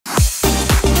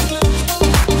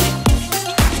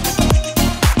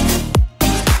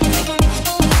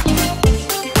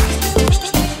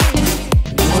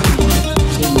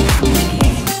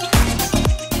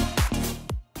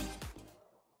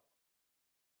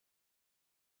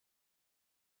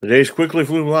The days quickly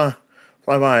fly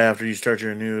by after you start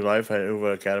your new life at Uva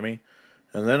Academy,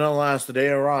 and then at last the day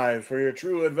arrives for your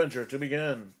true adventure to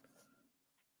begin.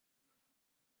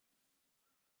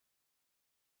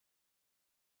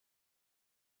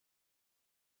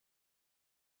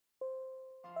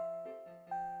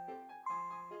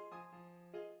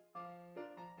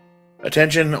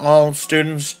 Attention, all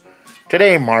students.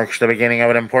 Today marks the beginning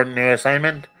of an important new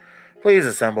assignment. Please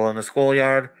assemble in the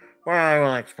schoolyard, where I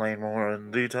will explain more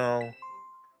in detail.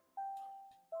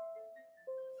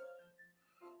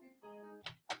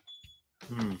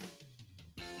 Hmm.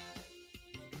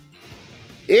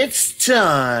 It's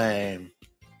time.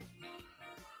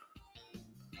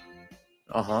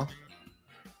 Uh-huh.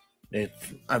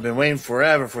 I've been waiting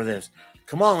forever for this.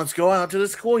 Come on, let's go out to the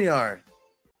schoolyard.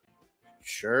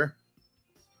 Sure.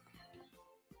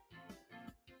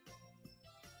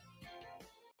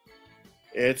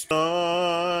 It's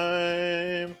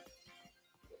time.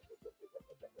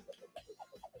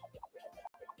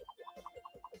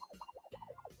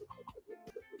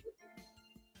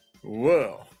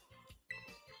 Whoa.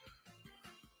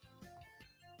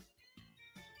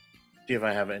 See if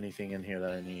I have anything in here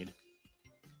that I need.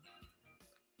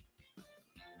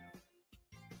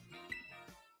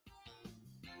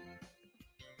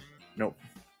 Nope.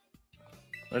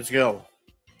 Let's go.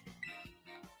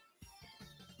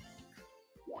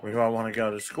 Where do I want to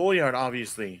go? The schoolyard,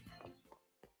 obviously.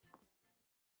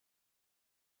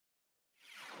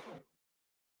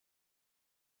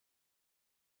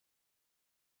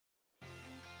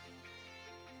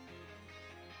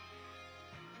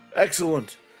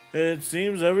 Excellent. It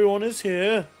seems everyone is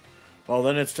here. Well,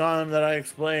 then it's time that I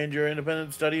explained your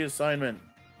independent study assignment.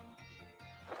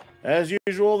 As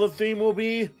usual, the theme will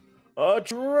be a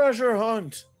treasure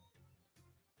hunt.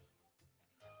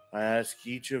 I ask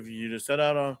each of you to set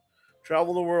out on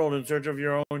travel the world in search of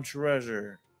your own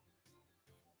treasure.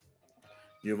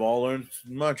 You've all learned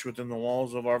much within the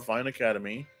walls of our fine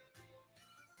academy.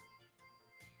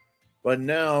 But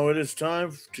now it is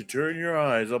time to turn your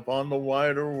eyes upon the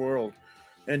wider world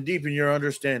and deepen your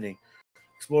understanding.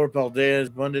 Explore Paldea's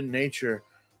abundant nature,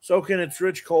 soak in its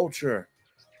rich culture,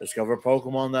 discover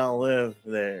Pokemon that live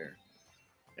there,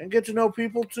 and get to know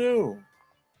people too.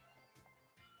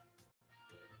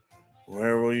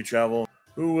 Where will you travel?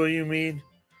 Who will you meet?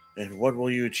 And what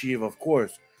will you achieve? Of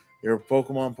course, your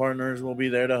Pokemon partners will be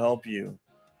there to help you.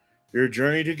 Your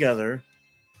journey together,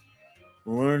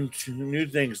 learn new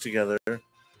things together,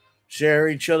 share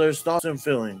each other's thoughts and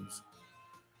feelings,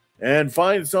 and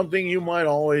find something you might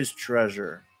always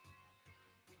treasure.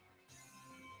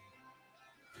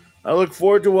 I look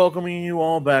forward to welcoming you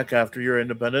all back after your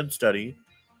independent study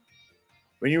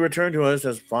when you return to us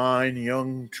as fine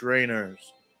young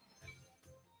trainers.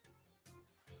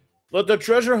 Let the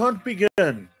treasure hunt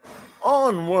begin.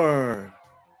 Onward!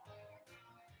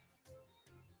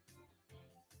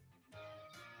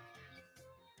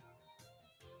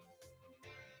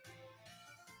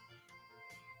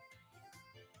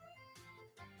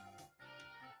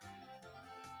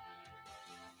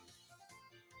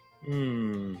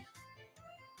 Hmm.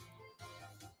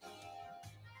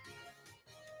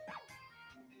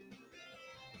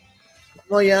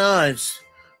 Well, yeah, it's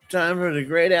time for the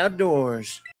great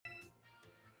outdoors.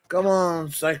 Come on,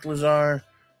 Cyclazar.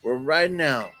 We're riding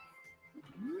out.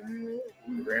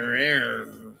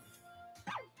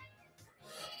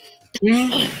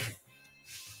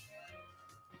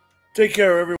 Take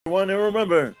care, everyone, and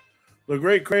remember, the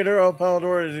Great Crater of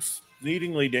Palador is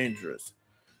exceedingly dangerous.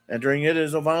 Entering it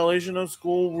is a violation of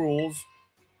school rules.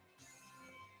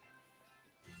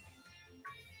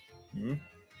 Hmm?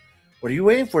 What are you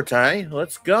waiting for, Ty?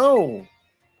 Let's go.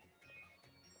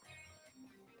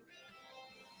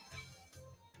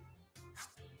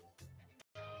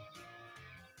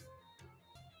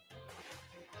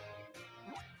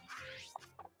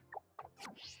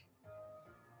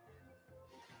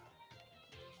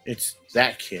 It's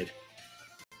that kid.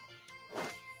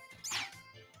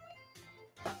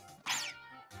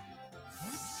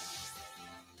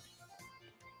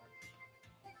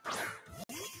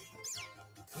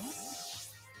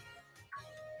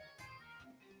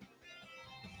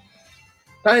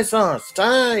 Ty sauce,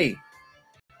 Ty!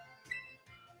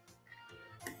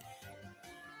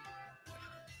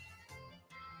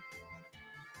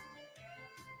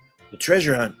 The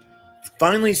treasure hunt is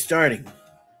finally starting.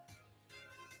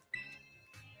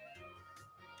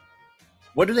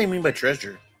 What do they mean by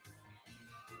treasure?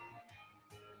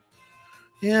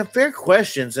 Yeah, fair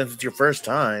question since it's your first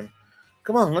time.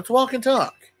 Come on, let's walk and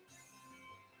talk.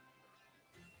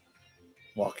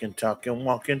 Walk and talk and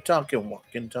walk and talk and walk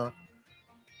and talk.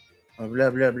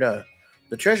 Blah, blah, blah.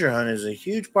 The treasure hunt is a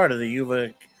huge part of the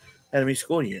UVA Academy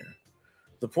school year.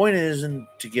 The point isn't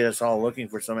to get us all looking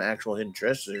for some actual hidden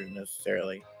treasure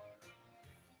necessarily.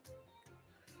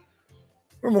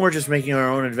 We're more just making our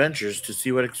own adventures to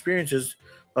see what experiences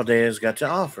Aldea's got to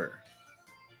offer.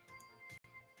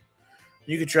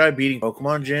 You could try beating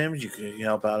Pokemon gyms, you could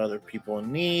help out other people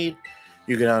in need,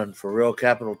 you could hunt for real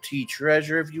capital T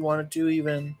treasure if you wanted to,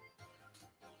 even.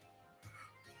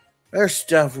 There's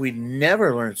stuff we'd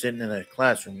never learn sitting in a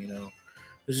classroom, you know.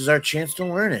 This is our chance to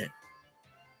learn it.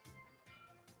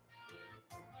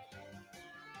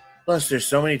 Plus, there's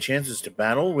so many chances to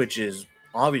battle, which is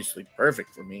obviously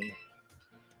perfect for me.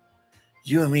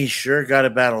 You and me sure got a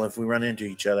battle if we run into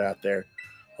each other out there.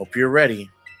 Hope you're ready.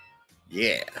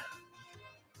 Yeah.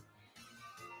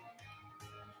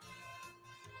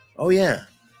 Oh yeah,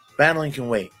 battling can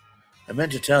wait. I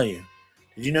meant to tell you.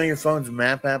 Did you know your phone's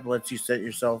map app lets you set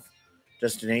yourself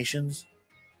destinations?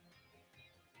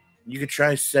 You could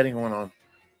try setting one on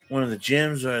one of the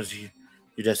gyms as your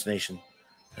destination.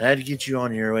 I had to get you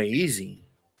on your way easy.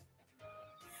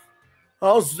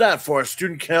 How's that for a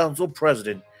student council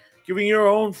president? Giving your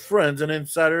own friends an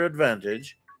insider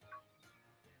advantage?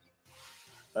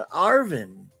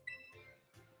 Arvin.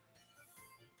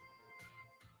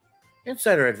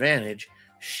 Insider advantage?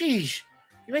 Sheesh.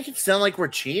 You make it sound like we're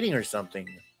cheating or something.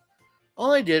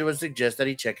 All I did was suggest that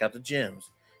he check out the gyms.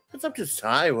 It's up to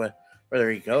Ty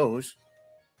whether he goes.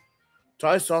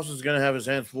 Ty Sauce is going to have his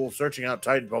hands full searching out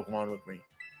Titan Pokemon with me.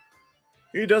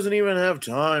 He doesn't even have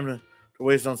time to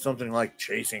waste on something like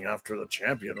chasing after the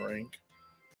champion rank.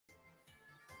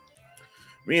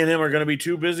 Me and him are going to be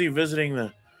too busy visiting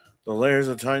the lairs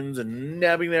of Titans and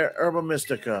nabbing their Herba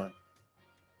Mystica.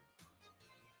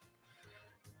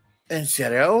 En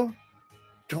serio?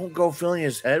 Don't go filling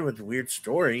his head with weird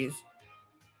stories.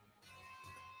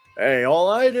 Hey, all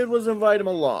I did was invite him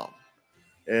along.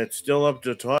 It's still up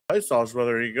to Ty Sauce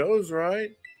whether he goes,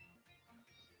 right?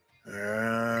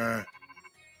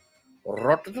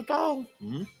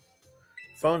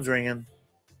 Phone's ringing.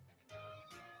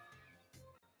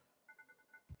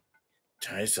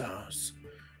 Ty Sauce.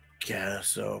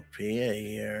 Cassiopeia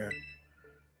here.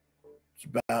 It's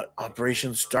about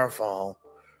Operation Starfall.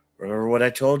 Remember what I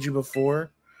told you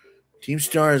before? Team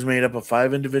Star is made up of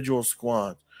 5 individual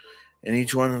squads, and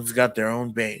each one has got their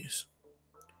own base.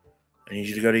 I need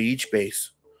you to go to each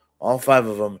base, all 5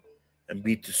 of them, and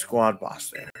beat the squad boss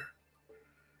there.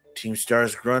 Team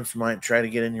Star's grunts might try to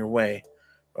get in your way,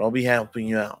 but I'll be helping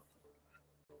you out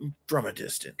from a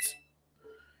distance.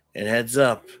 And heads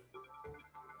up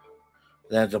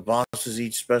that the bosses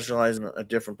each specialize in a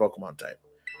different Pokemon type.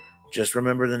 Just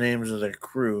remember the names of their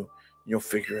crew, and you'll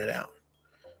figure it out.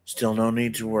 Still no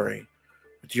need to worry.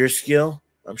 With your skill,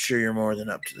 I'm sure you're more than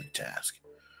up to the task.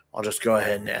 I'll just go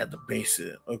ahead and add the base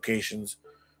locations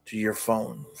to your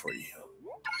phone for you.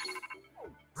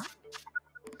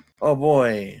 Oh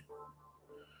boy.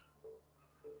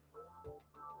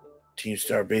 Team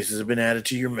Star bases have been added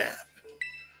to your map.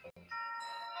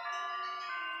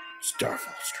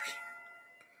 Starfall Street.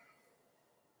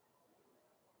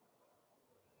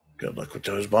 Good luck with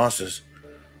those bosses.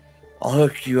 I'll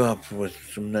hook you up with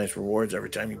some nice rewards every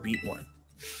time you beat one.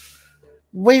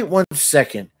 Wait 1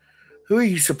 second. Who are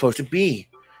you supposed to be?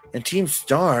 And Team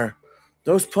Star,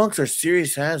 those punks are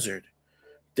serious hazard.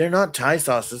 They're not Ty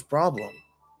Sauce's problem.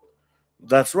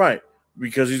 That's right,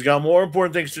 because he's got more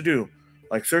important things to do,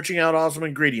 like searching out awesome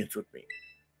ingredients with me.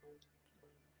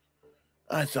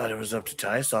 I thought it was up to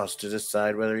Ty Sauce to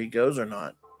decide whether he goes or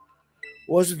not.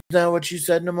 Wasn't that what you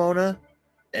said, Nimona?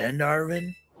 And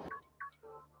Arvin?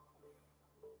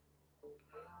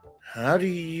 How do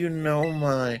you know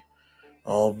my...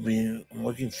 I'm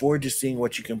looking forward to seeing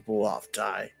what you can pull off,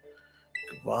 Ty.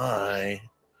 Goodbye.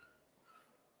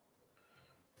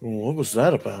 What was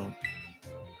that about?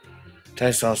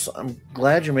 Ty Sauce, I'm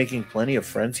glad you're making plenty of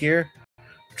friends here.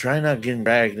 Try not getting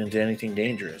dragged into anything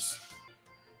dangerous.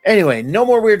 Anyway, no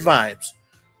more weird vibes.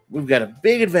 We've got a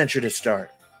big adventure to start.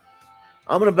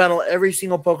 I'm going to battle every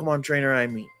single Pokemon trainer I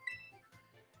meet.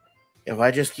 If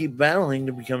I just keep battling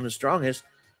to become the strongest,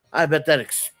 I bet that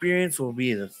experience will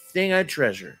be the thing I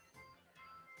treasure.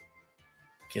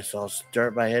 Guess I'll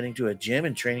start by heading to a gym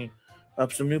and training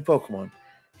up some new Pokemon.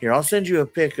 Here, I'll send you a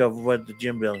pic of what the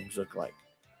gym buildings look like.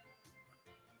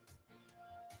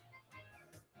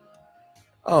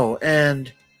 Oh,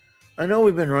 and I know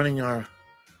we've been running our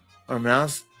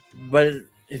mouths, but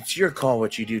it's your call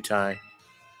what you do, Ty.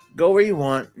 Go where you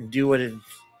want and do what is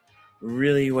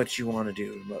really what you want to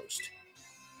do most.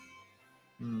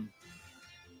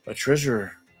 A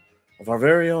treasure of our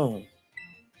very own.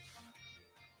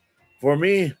 For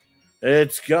me,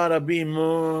 It's gotta be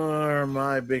more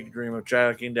my big dream of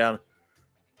tracking down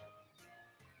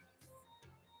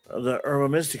the Herba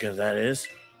Mystica, that is.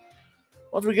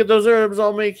 Once we get those herbs,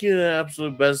 I'll make you the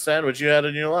absolute best sandwich you had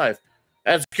in your life.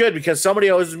 That's good, because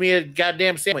somebody owes me a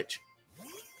goddamn sandwich.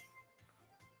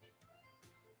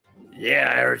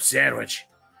 Yeah, I heard sandwich.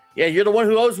 Yeah, you're the one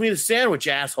who owes me the sandwich,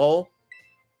 asshole.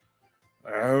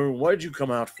 What did you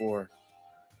come out for?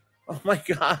 Oh my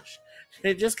gosh.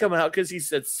 Did it just come out because he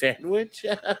said sandwich?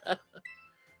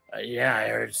 Yeah, I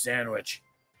heard sandwich.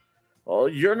 Well,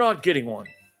 you're not getting one.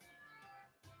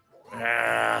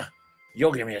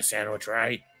 You'll give me a sandwich,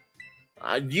 right?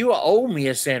 You owe me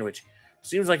a sandwich.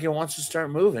 Seems like it wants to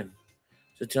start moving.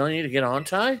 Is it telling you to get on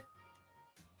tie?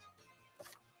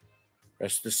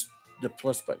 Press the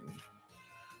plus button.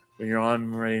 When you're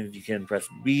on ready, you can press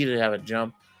B to have it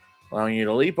jump, allowing you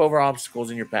to leap over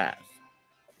obstacles in your path.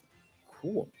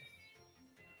 Cool.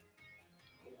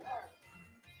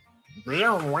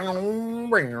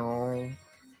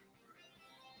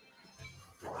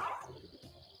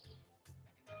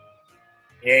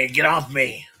 Hey, get off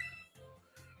me.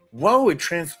 Whoa, it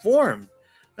transformed.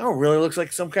 Now it really looks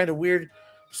like some kind of weird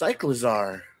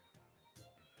cyclizar.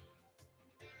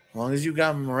 As long as you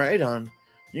got them right on,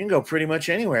 you can go pretty much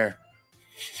anywhere.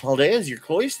 All day is your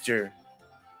cloister.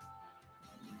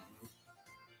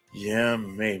 Yeah,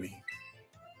 maybe.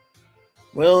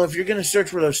 Well, if you're going to search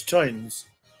for those titans,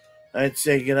 I'd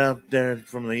say get out there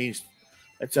from the east.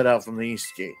 I'd set out from the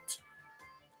east gate.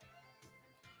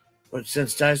 But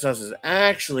since xXDaSawceXx is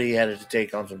actually headed to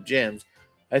take on some gyms,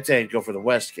 I'd say I'd go for the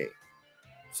west gate.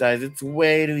 Besides, it's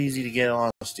way too easy to get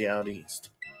lost out east.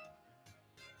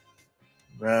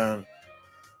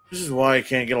 This is why I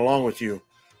can't get along with you.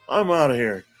 I'm out of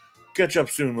here. Catch up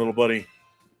soon, little buddy.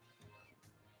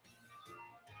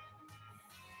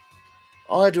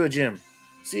 I'll head to a gym.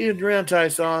 See you around,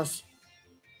 xXDaSawceXx.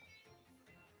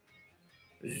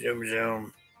 Zoom,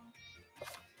 zoom.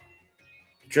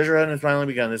 Treasure hunt has finally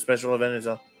begun. This special event is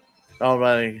all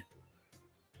about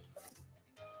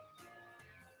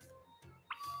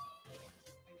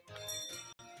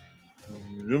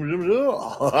zoom, zoom,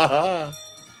 zoom.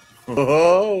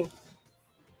 Oh.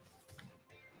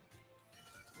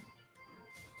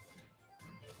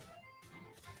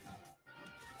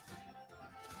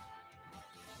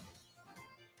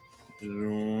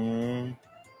 Zoom.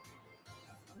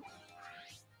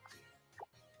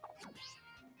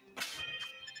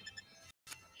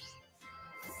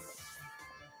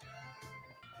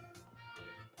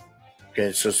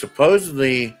 Okay, so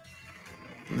supposedly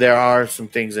there are some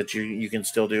things that you can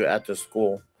still do at the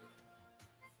school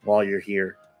while you're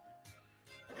here.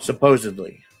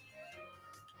 Supposedly.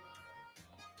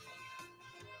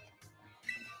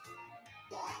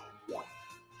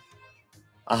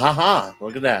 Ahaha,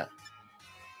 look at that.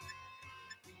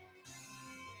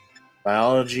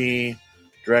 Biology,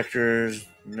 director's,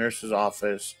 nurse's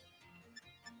office,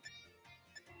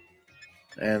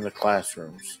 and the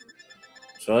classrooms.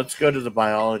 So let's go to the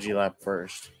biology lab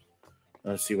first.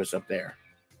 Let's see what's up there.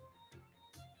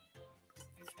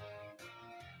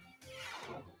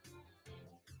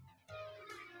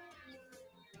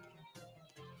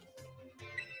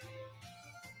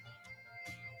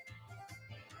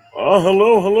 Oh,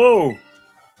 hello.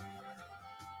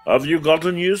 Have you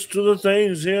gotten used to the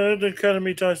things here at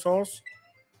Academy, xXDaSawceXx?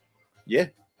 Yeah.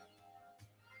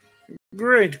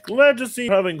 Great. Glad to see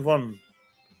you having fun.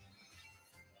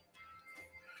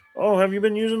 Oh, have you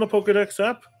been using the Pokédex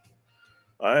app?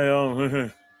 I'm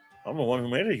the one who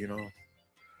made it, you know.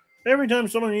 Every time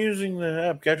someone using the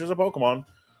app catches a Pokemon,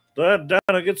 that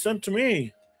data gets sent to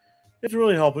me. It's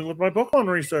really helping with my Pokemon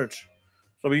research.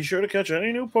 So be sure to catch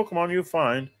any new Pokemon you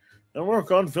find and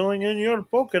work on filling in your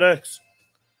Pokédex.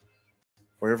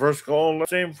 For your first goal,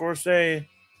 let's aim for, say,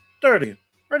 30.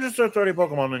 Register 30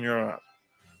 Pokemon in your app.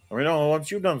 Let me know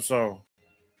once you've done so.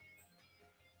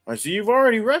 I see you've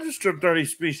already registered 30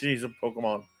 species of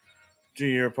Pokemon to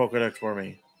your Pokédex for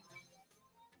me.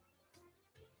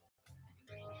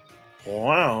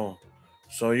 Wow.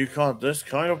 So you caught this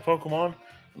kind of Pokemon?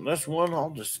 And this one,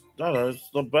 that is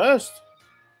the best.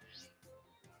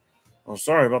 Oh,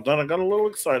 sorry about that. I got a little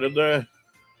excited there.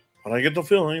 But I get the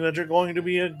feeling that you're going to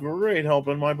be a great help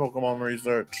in my Pokemon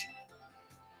research.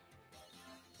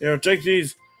 Here, take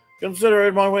these. Consider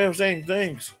it my way of saying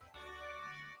thanks.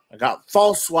 I got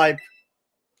False Swipe.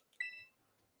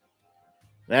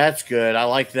 That's good. I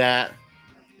like that.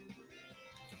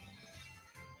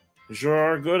 You sure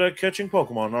are good at catching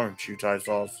Pokemon, aren't you,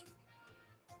 xXDaSawceXx?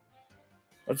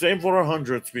 Let's aim for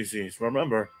 100 species.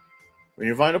 Remember, when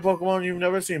you find a Pokemon you've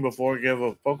never seen before, give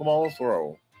a Pokemon a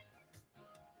throw.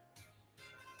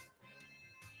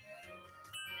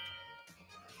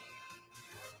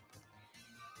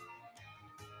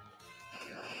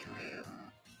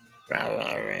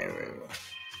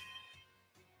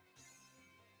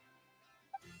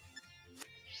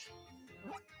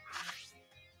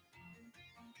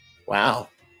 Wow.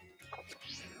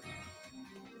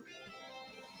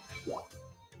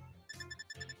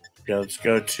 Okay, let's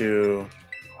go to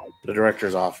the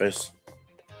director's office.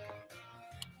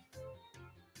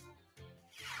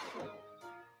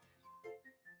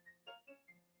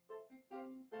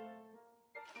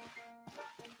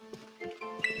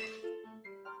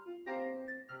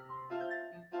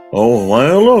 Oh, why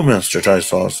hello, Master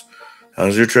Sauce.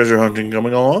 How's your treasure hunting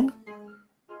coming along?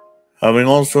 Having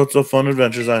all sorts of fun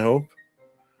adventures, I hope.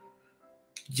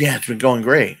 Yeah, it's been going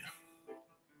great.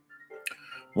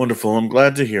 Wonderful, I'm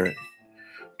glad to hear it.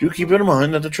 Do keep in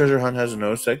mind that the treasure hunt has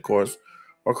no set course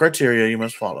or criteria you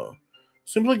must follow.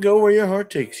 Simply go where your heart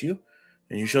takes you,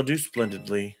 and you shall do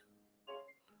splendidly.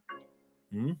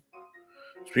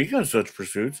 Speaking of such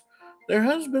pursuits, there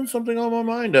has been something on my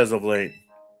mind as of late.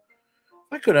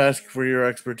 If I could ask for your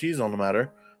expertise on the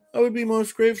matter, I would be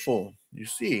most grateful. You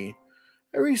see,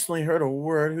 I recently heard a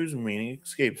word whose meaning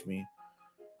escapes me.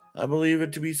 I believe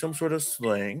it to be some sort of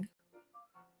slang.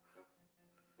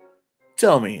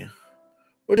 Tell me,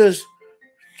 what does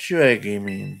Chuegi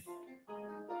mean?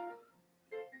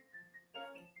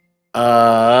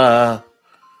 I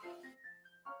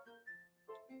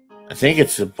think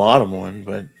it's the bottom one,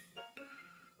 but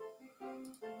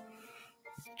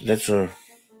that's a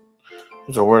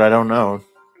word I don't know.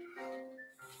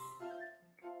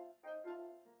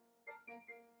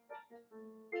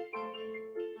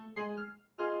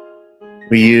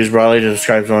 We use broadly to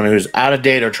describe someone who's out of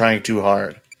date or trying too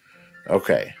hard.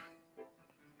 Okay.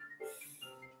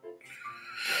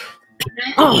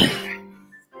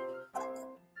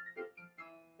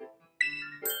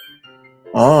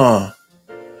 Ah,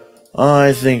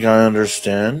 I think I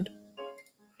understand.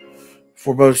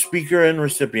 For both speaker and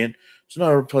recipient, it's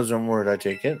not a pleasant word, I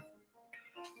take it.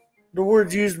 The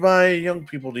words used by young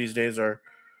people these days are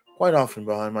quite often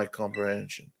behind my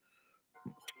comprehension.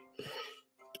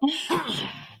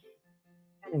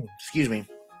 Excuse me.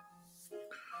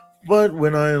 But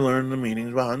when I learn the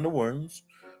meanings behind the words,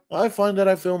 I find that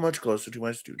I feel much closer to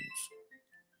my students.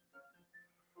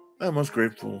 I am most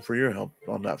grateful for your help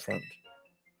on that front.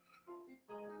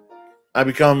 I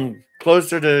become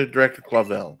closer to Director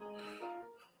Clavel.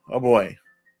 Oh boy.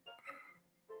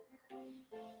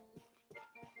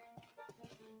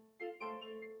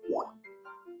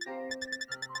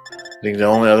 I think the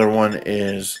only other one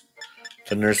is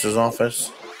the nurse's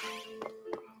office.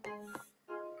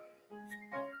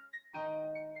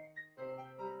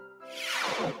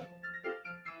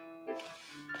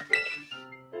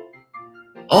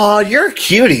 Aw, you're a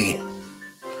cutie.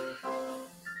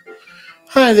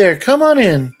 Hi there, come on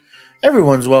in.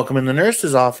 Everyone's welcome in the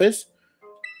nurse's office.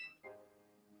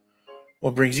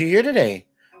 What brings you here today?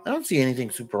 I don't see anything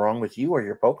super wrong with you or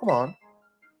your Pokemon.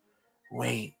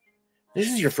 Wait, this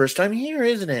is your first time here,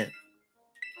 isn't it?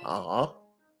 Aw.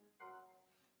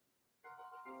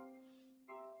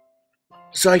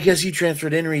 So I guess you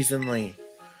transferred in recently.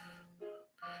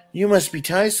 You must be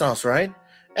Thai Sauce, right?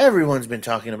 Everyone's been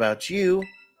talking about you.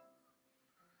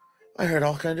 I heard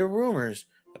all kinds of rumors.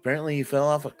 Apparently you fell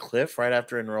off a cliff right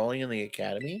after enrolling in the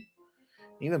academy.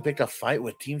 You even picked a fight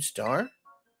with Team Star?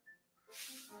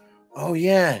 Oh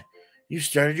yeah, you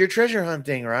started your treasure hunt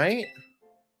thing, right?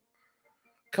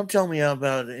 Come tell me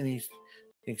about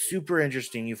anything super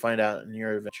interesting you find out in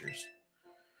your adventures.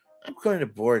 I'm kind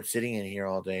of bored sitting in here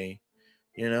all day.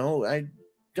 I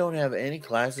don't have any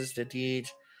classes to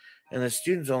teach, and the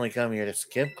students only come here to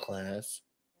skip class.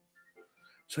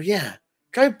 So yeah,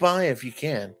 drive by if you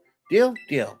can. Deal?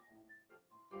 Deal.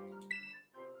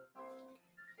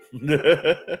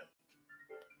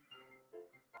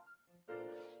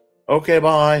 Okay,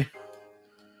 bye.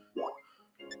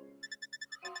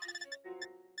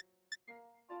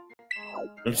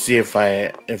 Let's see if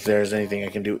there's anything I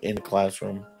can do in the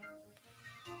classroom.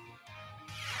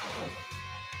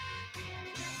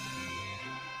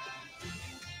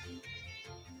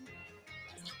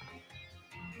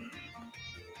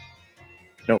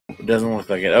 Nope, it doesn't look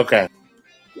like it. Okay.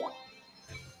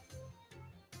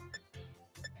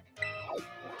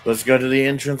 Let's go to the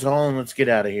entrance hall and let's get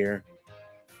out of here.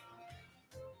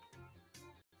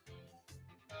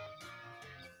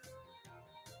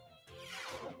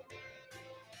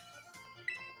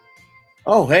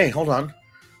 Oh, hey, hold on.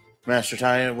 Master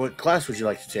Ty, what class would you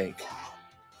like to take?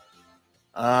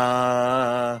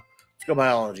 Let's go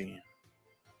biology.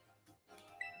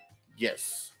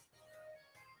 Yes.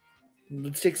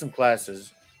 Let's take some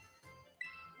classes.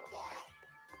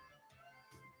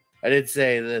 I did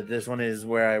say that this one is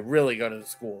where I really go to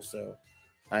school, so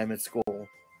I'm at school.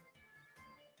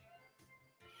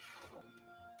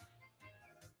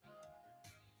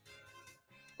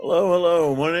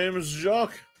 Hello, my name is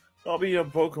Jacques. I'll be a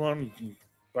Pokemon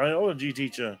biology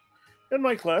teacher. In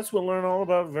my class, we'll learn all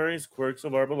about various quirks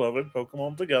of our beloved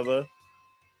Pokemon together.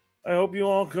 I hope you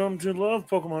all come to love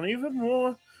Pokemon even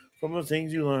more from the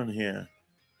things you learn here.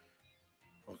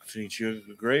 I'll teach you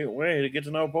a great way to get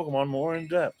to know Pokemon more in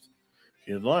depth. If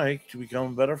you'd like to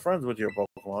become better friends with your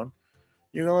Pokemon,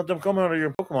 you can let them come out of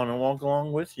your Pokemon and walk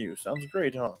along with you. Sounds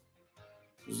great, huh?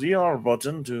 ZR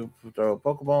button to throw a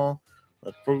Pokeball.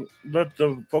 Let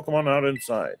the Pokemon out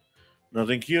inside.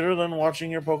 Nothing cuter than watching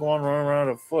your Pokemon run around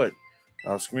afoot.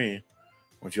 Ask me.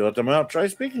 Once you let them out, try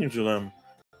speaking to them.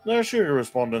 They're sure to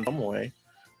respond in some way.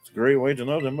 It's a great way to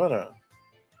know them better.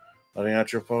 Letting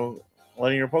your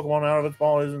Pokemon out of its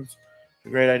ball isn't a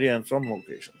great idea in some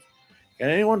locations. Can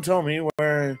anyone tell me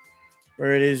where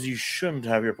it is you shouldn't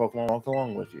have your Pokemon walk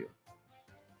along with you?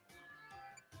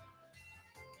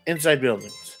 Inside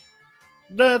buildings.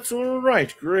 That's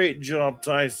right. Great job,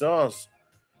 Ty Sauce.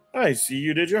 I see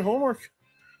you did your homework.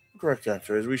 The correct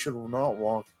answer is we should not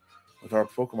walk with our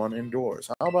Pokemon indoors.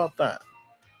 How about that?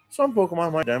 Some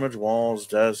Pokemon might damage walls,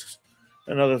 desks,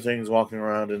 and other things walking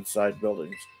around inside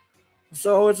buildings.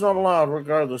 So it's not allowed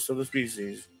regardless of the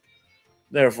species.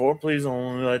 Therefore, please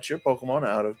only let your Pokemon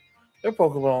out of their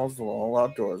Pokeballs all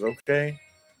outdoors, okay?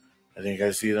 I think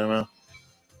I see them out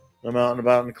and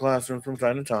about in the classroom from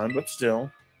time to time, but still.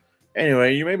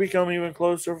 Anyway, you may become even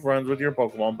closer friends with your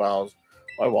Pokemon pals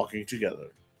by walking together.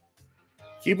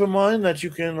 Keep in mind that you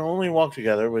can only walk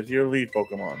together with your lead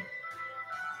Pokemon.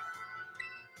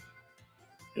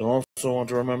 You'll also want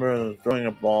to remember that throwing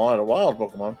a ball at a wild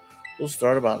Pokemon will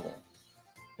start a battle.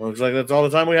 Looks like that's all the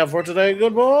time we have for today.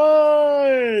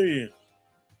 Goodbye!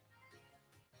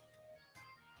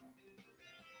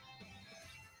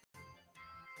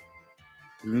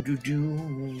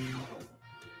 Doo-doo-doo.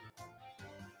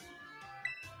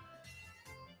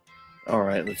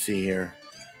 Alright, let's see here.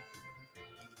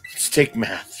 Let's take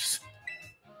maths.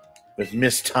 With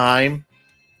Miss Time.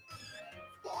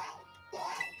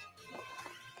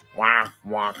 Wah,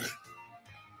 wah.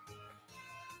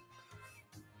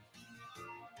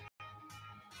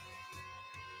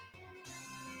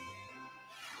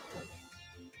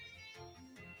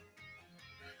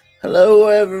 Hello,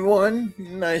 everyone.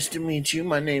 Nice to meet you.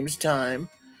 My name's Time,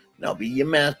 and I'll be your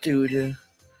math tutor.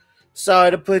 Sorry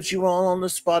to put you all on the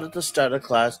spot at the start of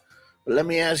class, but let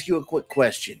me ask you a quick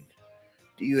question.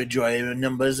 Do you enjoy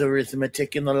numbers,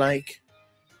 arithmetic, and the like?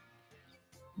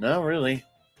 No, really.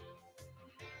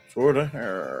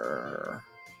 Sorta.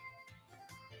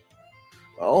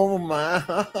 Oh my.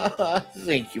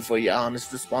 Thank you for your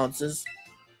honest responses.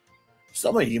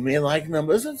 Some of you may like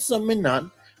numbers and some may not.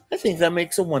 I think that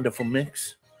makes a wonderful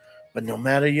mix. But no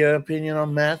matter your opinion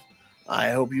on math,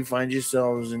 I hope you find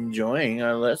yourselves enjoying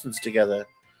our lessons together.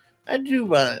 I'll do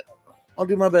my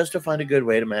best to find a good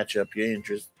way to match up your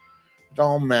interests with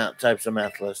all types of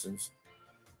math lessons.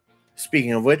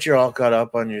 Speaking of which, you're all caught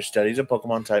up on your studies of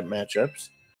Pokemon type matchups.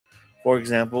 For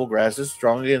example, grass is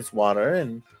strong against water,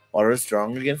 and water is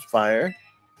strong against fire.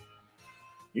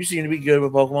 You seem to be good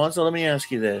with Pokemon, so let me ask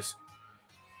you this.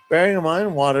 Bearing in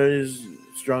mind water is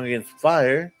strong against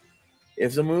fire,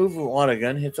 if the move Water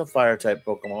Gun hits a fire-type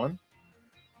Pokemon,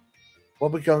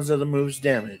 what becomes of the move's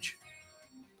damage?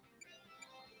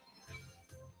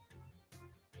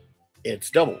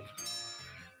 It's doubled.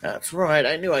 That's right,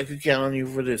 I knew I could count on you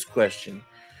for this question.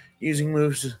 Using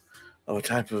moves of a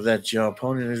type that your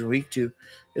opponent is weak to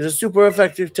is a super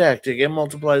effective tactic and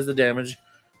multiplies the damage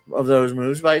of those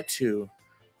moves by 2.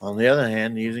 On the other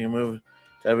hand, using a move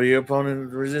that your opponent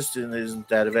is resistant isn't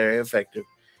that very effective.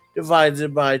 Divides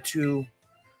it by 2.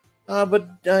 But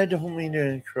I don't mean to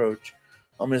encroach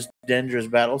on Miss Dendra's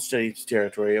battle studies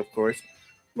territory, of course,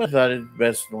 but I thought it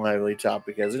best and lively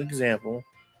topic as an example.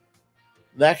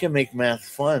 That can make math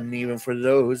fun even for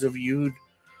those of you who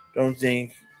don't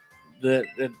think that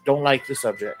don't like the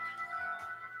subject.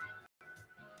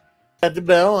 At the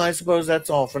bell, I suppose that's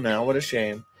all for now. What a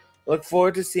shame. Look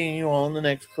forward to seeing you all in the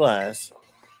next class.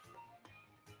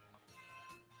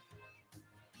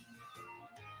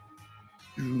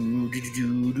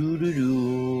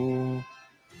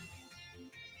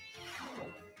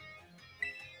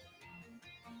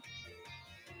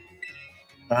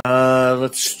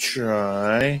 Let's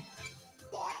try.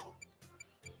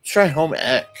 Let's try Home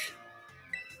Ec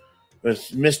with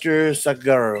Mr.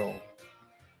 Sagaro.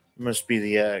 Must be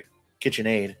the kitchen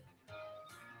aid.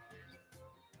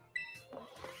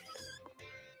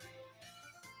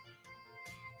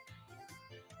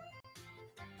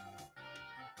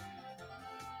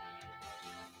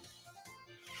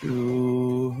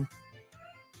 Ooh.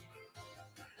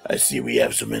 I see we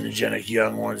have some energetic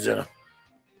young ones in.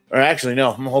 Or actually,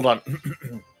 no, hold on.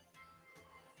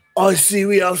 I see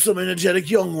we have some energetic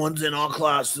young ones in our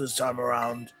class this time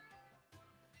around.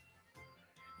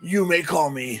 You may call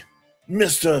me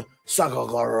Mr.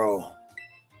 Sakagaro.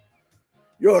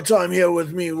 Your time here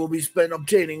with me will be spent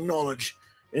obtaining knowledge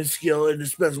and skill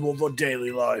indispensable for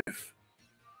daily life.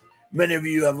 Many of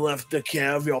you have left the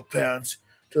care of your parents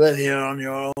to live here on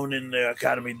your own in the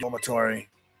academy dormitory.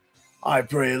 I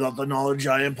pray that the knowledge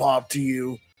I impart to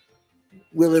you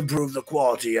will improve the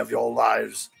quality of your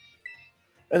lives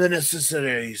and the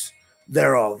necessities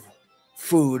thereof: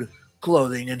 food,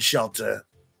 clothing, and shelter.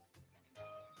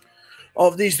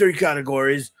 Of these three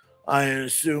categories, I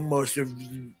assume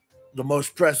the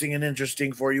most pressing and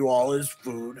interesting for you all is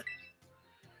food.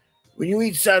 When you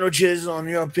eat sandwiches on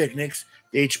your picnics,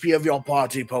 the HP of your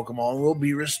party Pokemon will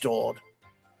be restored.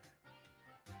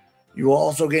 You will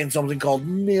also gain something called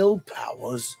meal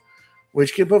powers,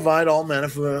 which can provide all manner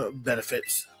of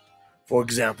benefits. For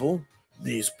example,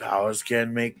 these powers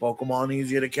can make Pokemon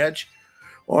easier to catch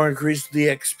or increase the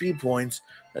XP points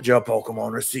that your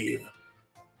Pokemon receive.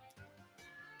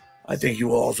 I think you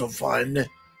will also find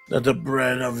that the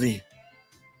breadth of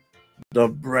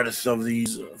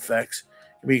these effects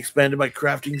can be expanded by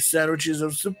crafting sandwiches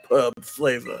of superb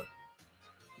flavor.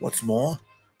 What's more,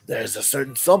 there's a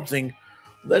certain something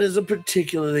that is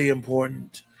particularly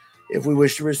important if we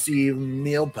wish to receive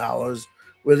meal powers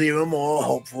with even more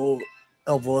helpful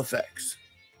effects.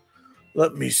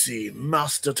 Let me see,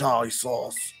 Master Thai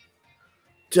Sauce.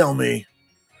 Tell me,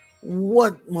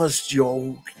 what must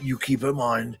you keep in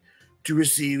mind to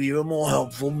receive even more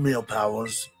helpful meal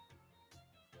powers?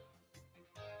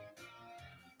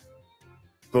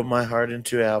 Put my heart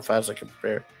into how fast I can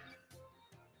prepare.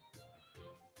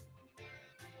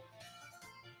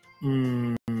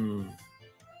 I'm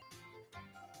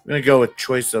gonna go with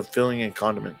choice of filling and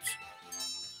condiments.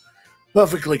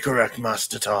 Perfectly correct,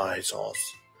 Master Thai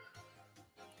Sauce.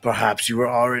 Perhaps you were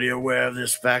already aware of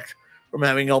this fact from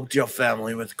having helped your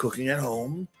family with cooking at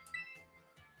home.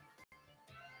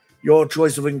 Your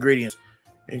choice of ingredients,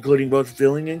 including both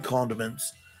filling and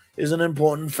condiments, is an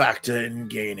important factor in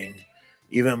gaining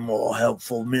even more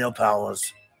helpful meal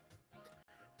powers.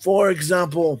 For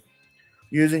example,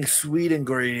 using sweet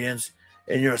ingredients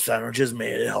in your sandwiches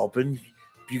may help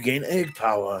you gain egg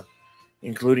power.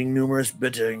 Including numerous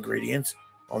bitter ingredients,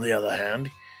 on the other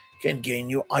hand, can gain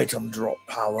you item drop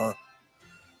power.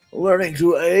 Learning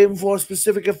to aim for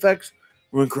specific effects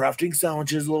when crafting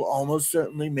sandwiches will almost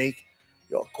certainly make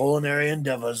your culinary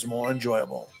endeavors more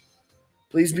enjoyable.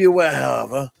 Please be aware,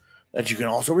 however, that you can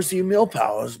also receive meal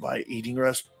powers by eating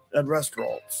at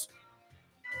restaurants.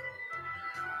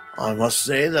 I must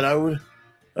say that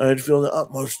I'd feel the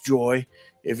utmost joy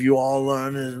if you all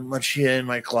learned as much here in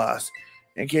my class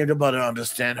and came to better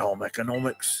understand home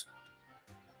economics.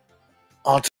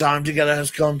 Our time together has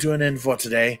come to an end for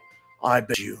today. I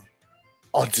bid you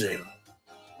adieu.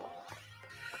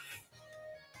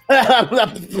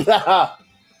 That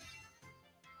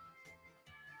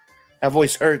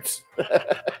voice hurts.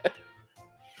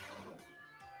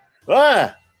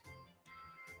 Ah!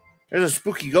 There's a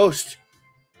spooky ghost.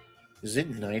 Is it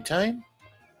nighttime?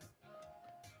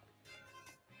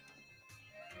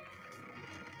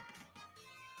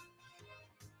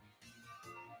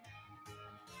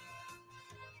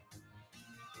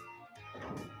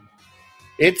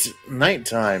 It's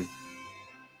nighttime.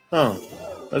 Huh.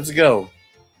 Let's go.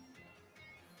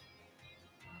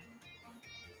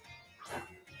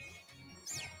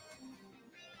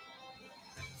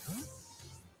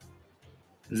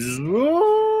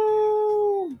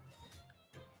 Zoom.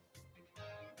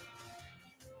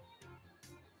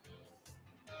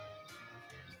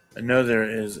 I know there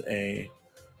is a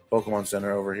Pokemon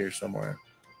Center over here somewhere.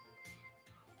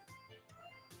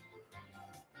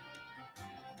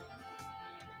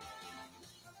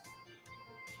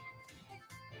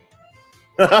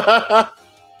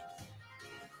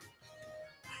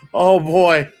 Oh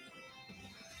boy.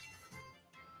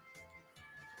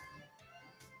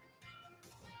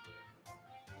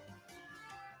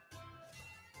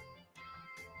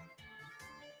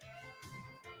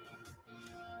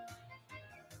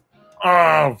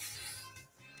 Oh.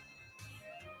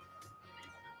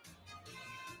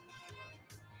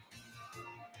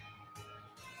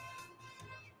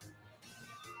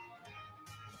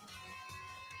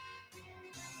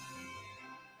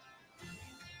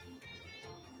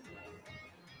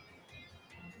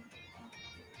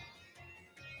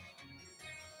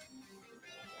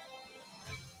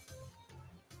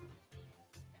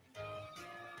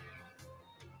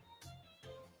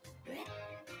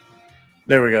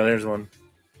 There we go. There's one.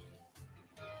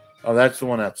 Oh, that's the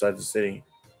one outside the city.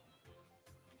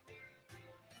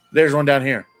 There's one down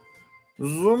here.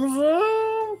 Zoom,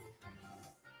 zoom.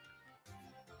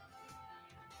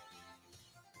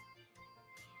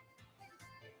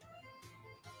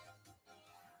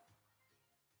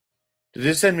 Did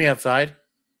this send me outside?